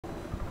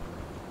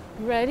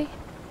You ready?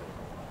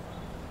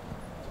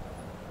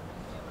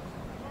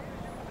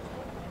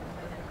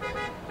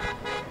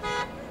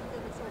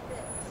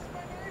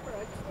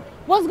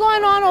 What's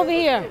going on over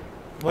here?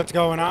 What's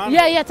going on?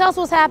 Yeah, tell us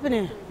what's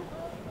happening.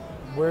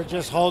 We're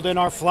just holding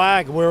our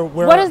flag.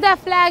 What does that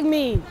flag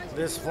mean?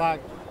 This flag.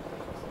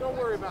 Don't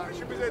worry about it.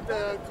 She was at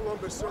the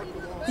Columbus Circle.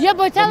 Yeah,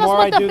 but tell us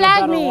what the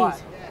flag means.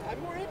 I'm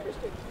more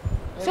interested.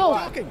 So,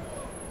 Talking.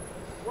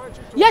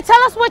 yeah,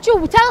 tell us what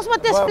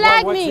this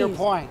flag what's means. your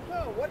point? No,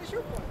 what is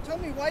your point? Tell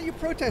me, why are you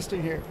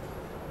protesting here?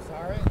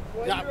 Sorry?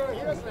 Well, Yeah.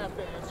 he doesn't have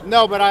to answer.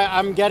 No, but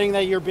I'm getting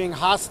that you're being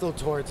hostile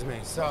towards me.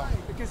 So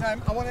Because I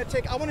want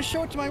to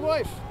show it to my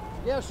wife.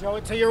 yeah, show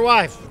it to your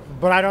wife.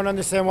 But I don't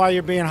understand why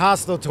you're being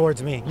hostile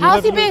towards me. How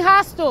is he being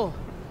hostile?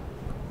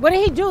 What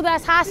did he do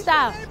that's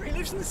hostile? He's my neighbor. He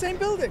lives in the same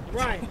building.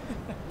 Right.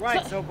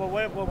 Right. So, but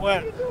what?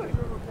 What are you doing? You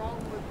have a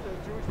problem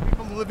with Jewish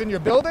people who live in your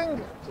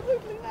building?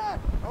 Absolutely not.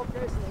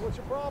 Okay, so what's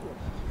your problem?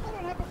 I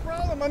don't have a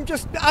problem.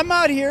 I'm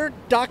out here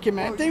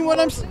documenting what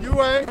I'm saying. You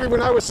were angry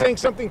when I was saying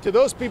something to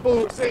those people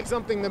who were saying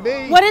something to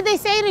me. What did they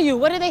say to you?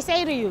 What did they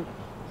say to you?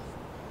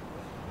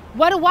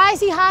 Why is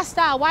he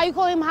hostile? Why are you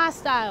calling him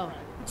hostile?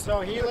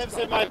 So he lives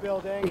in my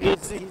building. He's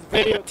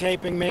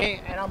videotaping me,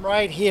 and I'm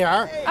right here.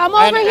 I'm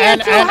over here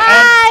too.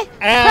 Hi,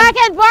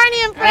 Crackhead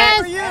Barney and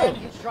friends. And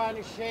he's trying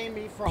to shame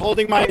me for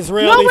holding my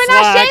Israeli No, we're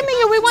not flag. shaming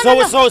you. We want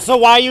to know. So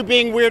why are you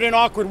being weird and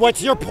awkward?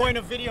 What's your point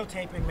of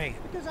videotaping me?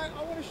 Because I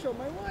want to show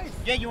my wife.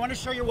 Yeah, you want to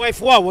show your wife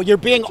what? Well, you're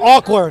being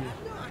awkward. No,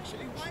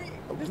 actually,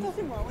 there's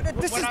nothing wrong with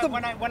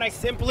it. When I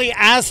simply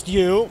asked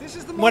you, This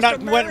is the most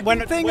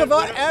American thing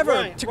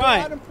ever, to go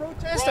out and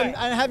protest and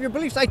have your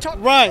beliefs. I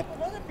talked to a couple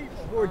of other people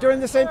who were doing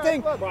the same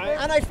thing,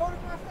 and I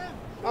photographed them.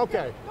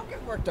 Okay. Don't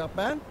get worked up,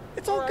 man.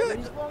 It's all good.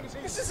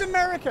 This is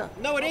America.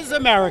 No, it is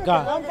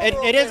America.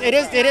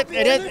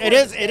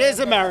 It is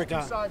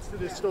America. Sides to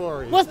this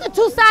story. What's the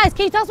two sides?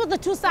 Can you tell us what the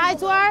two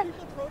sides are?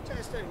 People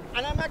protesting,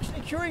 and I'm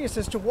actually curious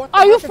as to what.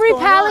 Are you free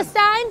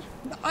Palestine?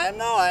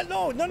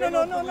 No.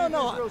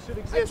 Israel should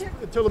exist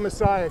until the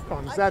Messiah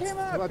comes.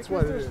 That's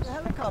what it is. There's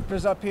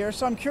helicopters up here,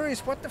 so I'm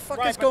curious what the fuck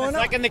Right, is going on.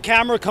 the second the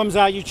camera comes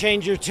out, you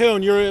change your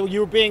tune.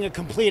 You're being a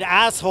complete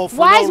asshole for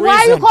no reason. Why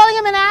are you calling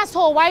him an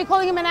asshole? Why are you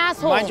calling him an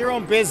asshole? Mind your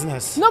own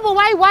business. No, but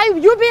why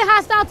you're being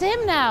hostile to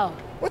him now?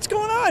 What's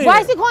going on here? Why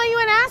is he calling you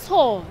an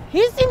asshole?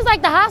 He seems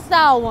like the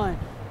hostile one.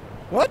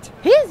 What?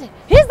 He's the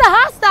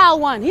hostile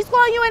one. He's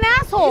calling you an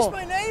asshole. He's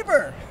my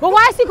neighbor. But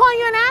why is he calling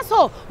you an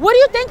asshole? What do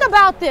you think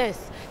about this?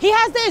 He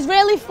has the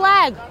Israeli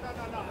flag.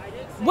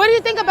 What do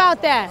you think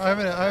about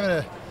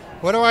that?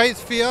 What do I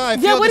feel? I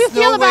feel what do you this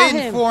feel no about way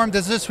him? informed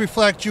does this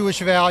reflect Jewish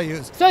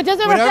values. So it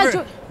doesn't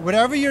reflect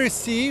whatever you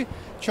see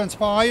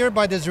transpire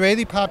by the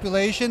Israeli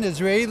population, the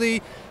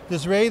Israeli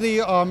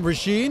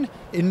regime,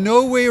 in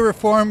no way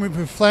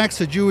reflects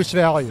the Jewish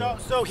value.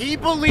 So he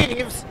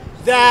believes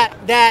that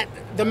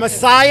the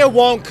Messiah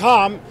won't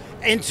come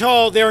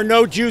until there are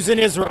no Jews in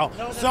Israel.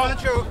 Not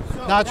true.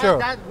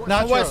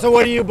 Not true. So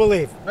what do you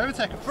believe? Wait a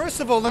second. First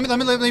of all, let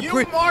me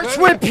You march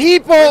with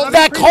people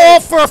that call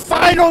for a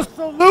final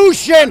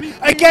solution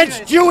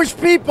against Jewish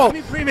people.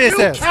 You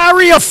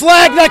carry a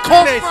flag that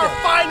calls for a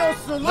final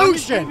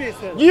solution.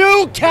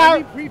 You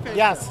carry.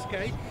 Yes.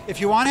 Okay. If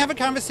you want to have a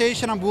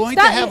conversation, I'm willing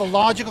Stop. to have a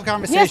logical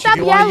conversation. stop If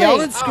you want to yelling.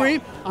 yell and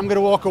scream, I'm going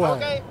to walk away.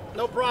 Okay.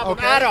 No problem.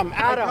 Okay. Adam.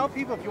 I tell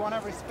people, if you want to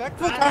have a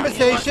respectful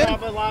conversation,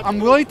 I'm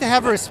willing to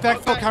have a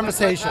respectful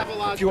conversation.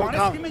 If you want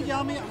to scream and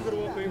yell me, I'm going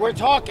to walk away. We're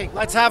talking.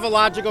 Let's have a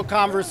logical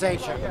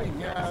conversation.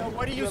 So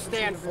what do you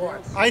stand for?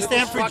 I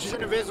stand for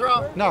destruction of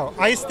Israel? No,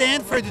 I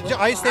stand for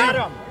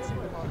Adam.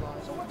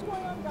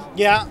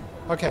 Yeah.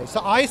 Okay, so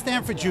I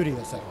stand for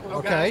Judaism.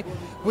 Okay,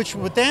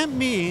 what that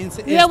means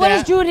is what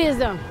is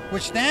Judaism?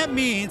 Which that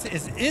means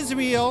is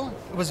Israel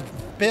was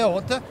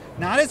built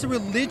not as a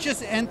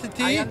religious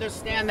entity. I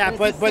understand that,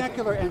 but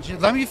secular entity.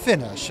 Let me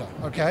finish.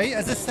 Okay,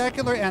 as a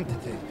secular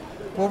entity.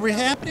 What's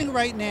happening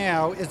right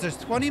now is there's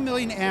 20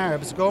 million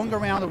Arabs going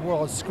around the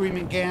world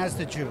screaming gas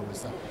to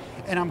Jews.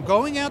 And I'm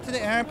going out to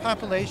the Arab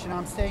population,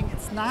 I'm saying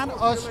it's not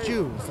us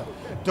Jews.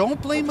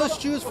 Don't blame us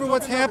Jews for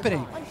what's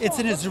happening. It's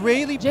an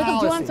Israeli policy.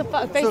 Do you want to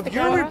face so the if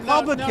you're camera? a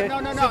Republican,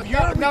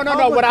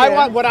 No. What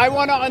I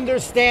want to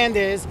understand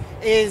is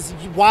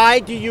why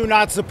do you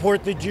not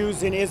support the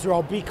Jews in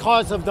Israel?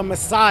 Because of the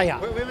Messiah.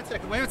 Wait a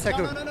second.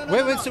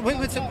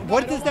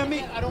 What does that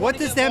mean? What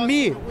does that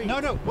mean?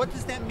 No. What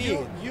does that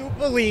mean? You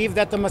believe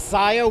that the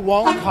Messiah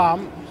won't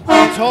come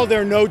until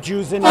there are no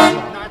Jews in Israel.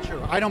 Not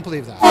true. I don't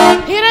believe that.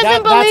 He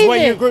doesn't believe that's what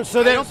it. you group.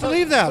 I don't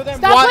believe that.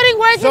 Stop putting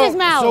words in his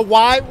mouth. So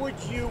why would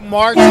you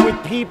march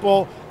with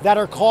people that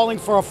are calling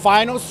for a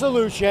final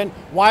solution?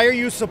 Why are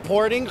you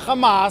supporting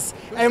Hamas?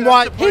 And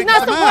why he's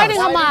not supporting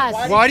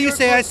Hamas? Why do you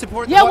say I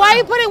support? Yeah, why are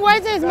you putting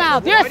words in his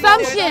mouth? Your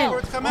assumption.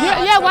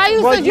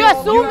 You're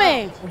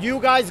assuming. You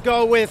guys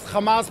go with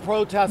Hamas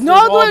protesters No,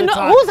 all the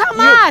time. who's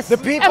Hamas? The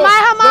people. Am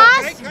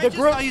I Hamas? Can I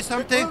tell you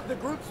something? The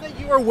groups that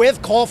you are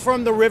with call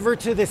from the river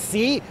to the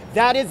sea.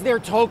 That is their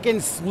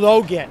token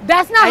slogan.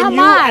 That's not and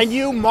Hamas. And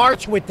you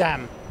march with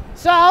them.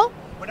 So?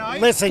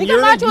 Listen, He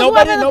can march with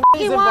nobody's whoever the fuck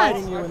he inviting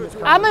wants. you in this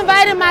I'm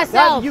inviting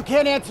myself. You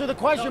can't answer the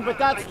question, but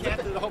that's...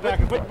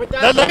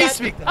 Let me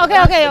speak.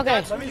 Okay.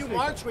 That's who you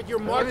march with. You're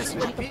marching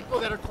with people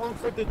that are calling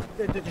for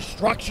the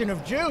destruction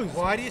of Jews.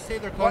 Why do you say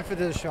they're calling for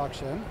the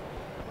destruction?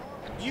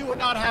 You would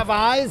not have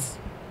eyes?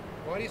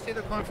 Why do you say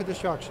they're calling for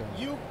destruction?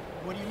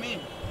 What do you mean?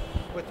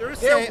 What they're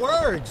Their saying...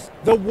 words.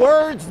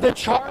 The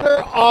charter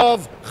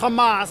of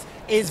Hamas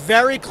is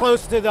very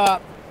close to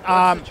the...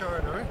 What's the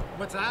charter?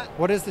 What's that?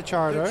 What is the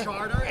charter? The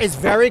charter is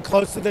very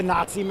close to the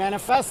Nazi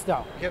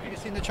manifesto. Have you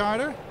seen the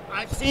charter?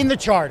 I've seen the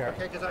charter.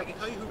 Okay, because I can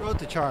tell you who wrote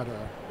the charter.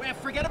 Well,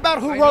 forget about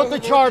who wrote the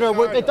charter.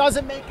 It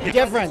doesn't make a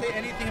difference. It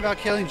doesn't say anything about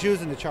killing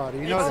Jews in the charter.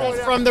 You know It that.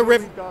 says from the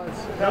river.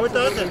 No, it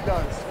doesn't.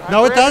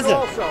 No, it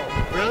doesn't.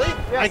 Really?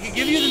 Yes. I can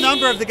give you the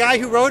number of the guy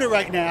who wrote it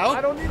right now.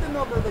 I don't need the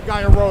number of the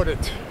guy who wrote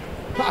it.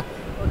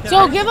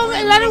 So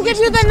let him give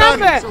you the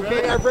number.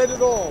 Okay, I read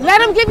it all.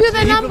 Let him give you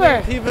the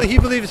number. He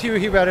believes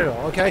he read it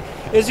all, okay?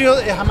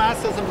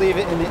 Hamas doesn't believe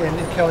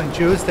in killing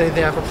Jews. They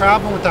have a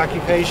problem with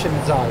occupation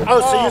and Zion. Oh,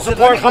 so you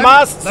support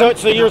Hamas? So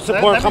you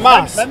support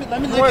Hamas? Let me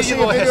You want give to see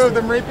you a a little video history. of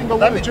them raping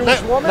a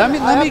Jewish woman?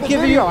 let me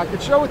give you... I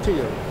could show it to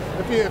you.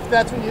 If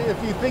that's what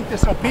if you think they're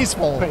so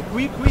peaceful. Wait,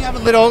 we have a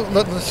little...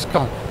 Let's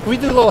go. We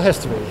do a little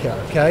history here,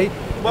 okay?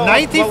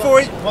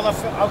 1940...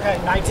 Okay,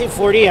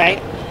 1948.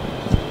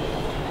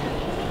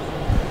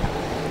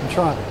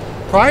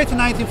 Prior to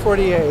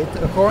 1948,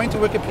 according to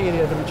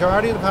Wikipedia, the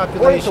majority of the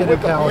population in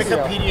Palestine...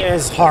 Wikipedia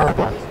is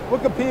horrible.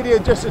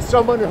 Wikipedia just is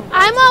someone who...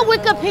 I'm on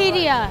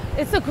Wikipedia.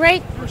 It's a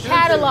great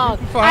catalog.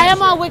 I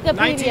am on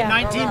Wikipedia.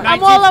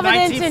 I'm all over the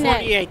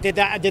internet. 1948.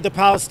 Did the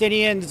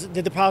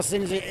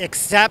Palestinians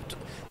accept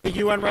the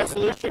UN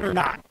resolution or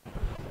not?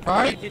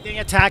 Did they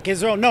attack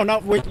Israel? No.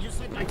 You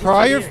said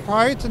Prior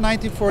to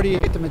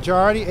 1948, the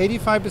majority,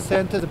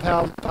 85% of the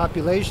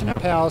population of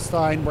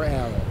Palestine were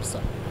Arabs.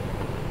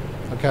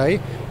 Okay,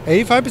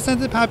 85% of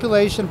the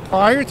population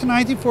prior to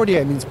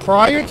 1948, means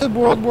prior to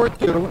World War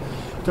II,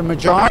 the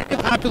majority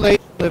of the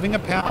population living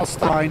in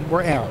Palestine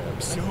were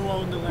Arabs. Who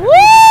owned the land?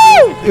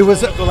 Woo! It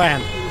was the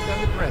land.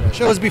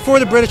 It was before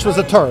the British was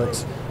the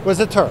Turks.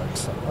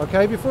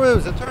 Okay, before it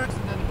was the Turks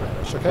and then the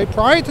British. Okay,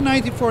 prior to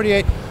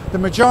 1948, the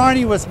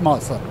majority was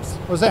Muslims,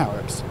 was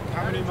Arabs.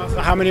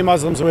 How many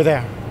Muslims were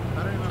there?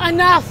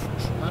 Enough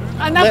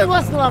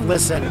Muslims.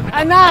 Listen.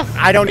 Enough.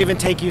 I don't even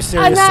take you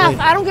seriously. Enough.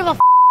 I don't give a.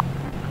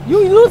 You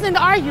losing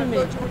the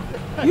argument.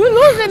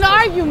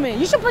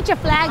 You should put your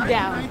flag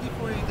down.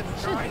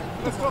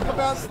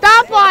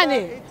 Stop on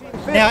it.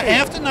 Now,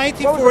 after What was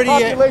the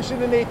 1948,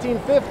 population in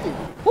 1850?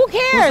 Who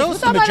cares? Who's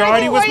the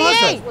majority was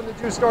Muslim. When the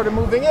Jews started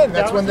moving in.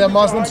 That's when the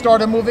Muslims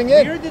started moving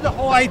in. where did the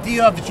whole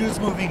idea of the Jews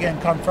moving in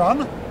come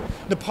from?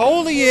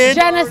 Napoleon.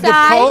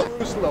 Genocide.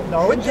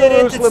 No, it In didn't. It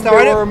Jerusalem,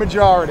 started. they were a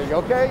majority,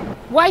 okay?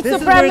 White This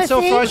is where it's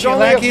so supremacy.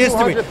 frustrating. Only a Like few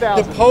history.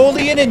 100,000.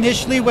 Napoleon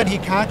initially, when he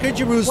conquered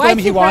Jerusalem, White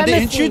he wanted to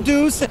supremacy.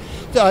 introduce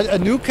a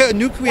new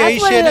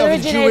creation it of a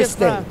originated Jewish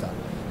state. from.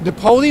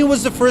 Napoleon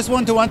was the first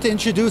one to want to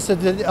introduce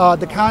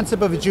the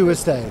concept of a Jewish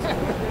state.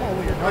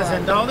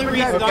 Listen, the only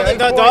reason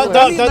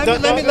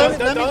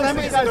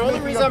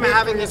I'm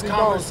having this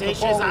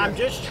conversation is I'm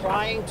just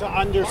trying to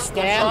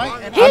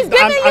understand. He's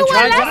giving you a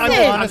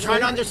lesson. I'm trying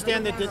to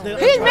understand that. He's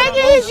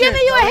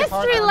giving you a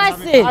history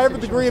lesson. I have a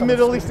degree in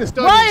Middle Eastern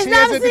Studies. Well, it's She has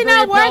a obviously degree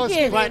not in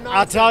working. Palestinian But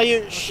I'll tell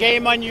you,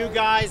 shame on you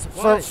guys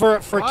for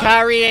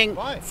carrying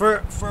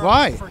for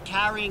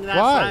carrying that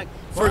flag,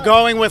 for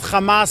going with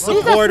Hamas He's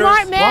a supporters.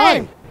 smart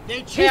man.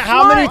 They chant,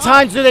 how many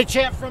times do they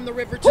chant from the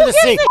river to the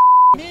sea?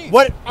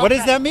 What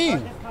does that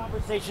mean?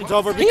 Conversation's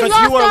over He because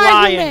lost you were the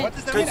lying. argument. What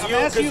does that mean? I'm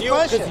asking you a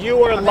question. Because you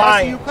were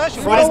lying. You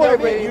From know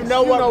the- you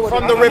know what?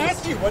 From the river.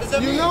 What does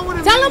that mean?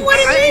 Tell him what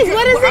it means.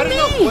 What does it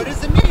mean? What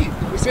does it mean?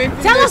 The same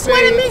thing Tell they us what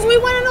say it means. We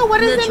want to know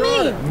what does in it the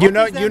charter. mean.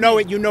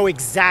 You know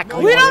exactly.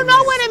 We what don't it know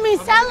means. what it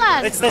means. Tell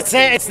us.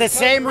 It's the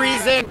same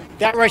reason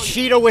that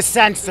Rashida was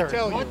censored.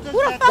 Tell you. Who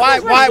the fuck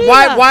is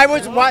Rashida?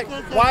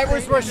 Why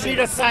was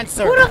Rashida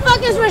censored? Who the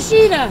fuck is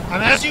Rashida?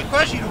 I'm asking you a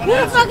question. You don't Who the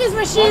answer. fuck is I'm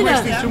wasting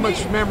Rashida? too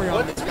much memory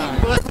on this guy.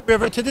 What's the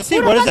river to the sea?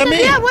 Who the What does fuck that is-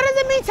 mean? Yeah, what does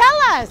it mean? Tell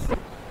us.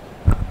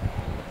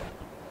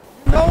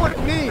 You know what it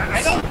means.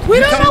 We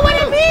don't know what it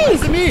What does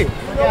means. it mean?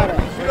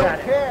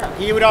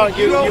 You don't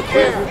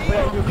care.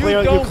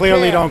 You don't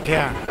clearly care. don't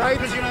care. Right?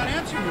 Because you're not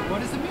answering me. What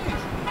does it mean?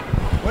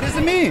 What does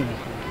it mean?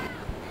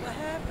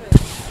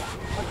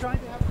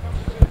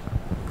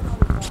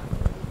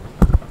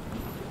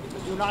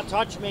 Do not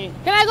touch me.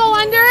 Can I go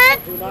under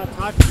it? Do not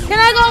touch me. Can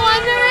I go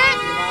under it?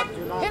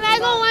 Can I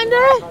go under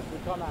it?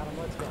 Come Adam,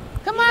 let's go.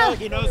 Come on.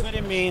 He knows what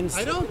it means.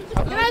 I don't.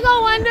 Can I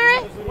go under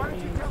it?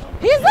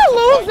 He's a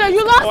loser.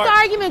 You lost the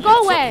argument.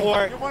 Go away.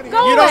 Support.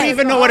 Go You away. don't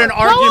even know what an Go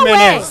argument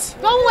away. is.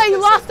 Go away.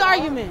 You lost the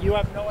argument. You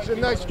have no idea.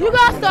 You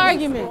lost the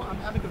argument. I'm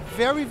having a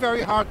very,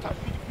 very hard time.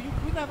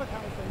 We have a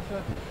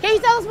conversation. Can you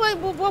tell us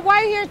why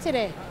are you here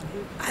today?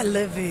 I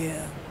live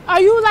here. Are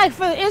you like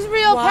for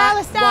Israel,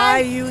 Palestine?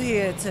 Why are you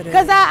here today?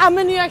 Because I'm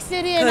in New York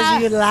City and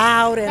Because you're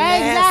loud and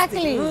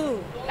exactly. nasty.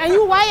 Ooh. And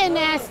you white and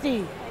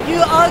nasty.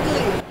 You ugly.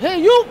 Hey,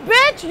 you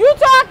bitch, you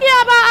talking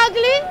about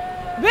ugly?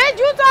 Bitch,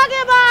 you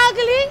talking about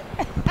ugly?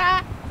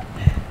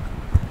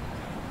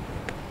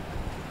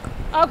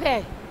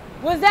 Okay.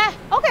 Was that?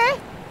 Okay.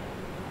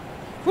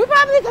 We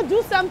probably could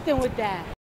do something with that.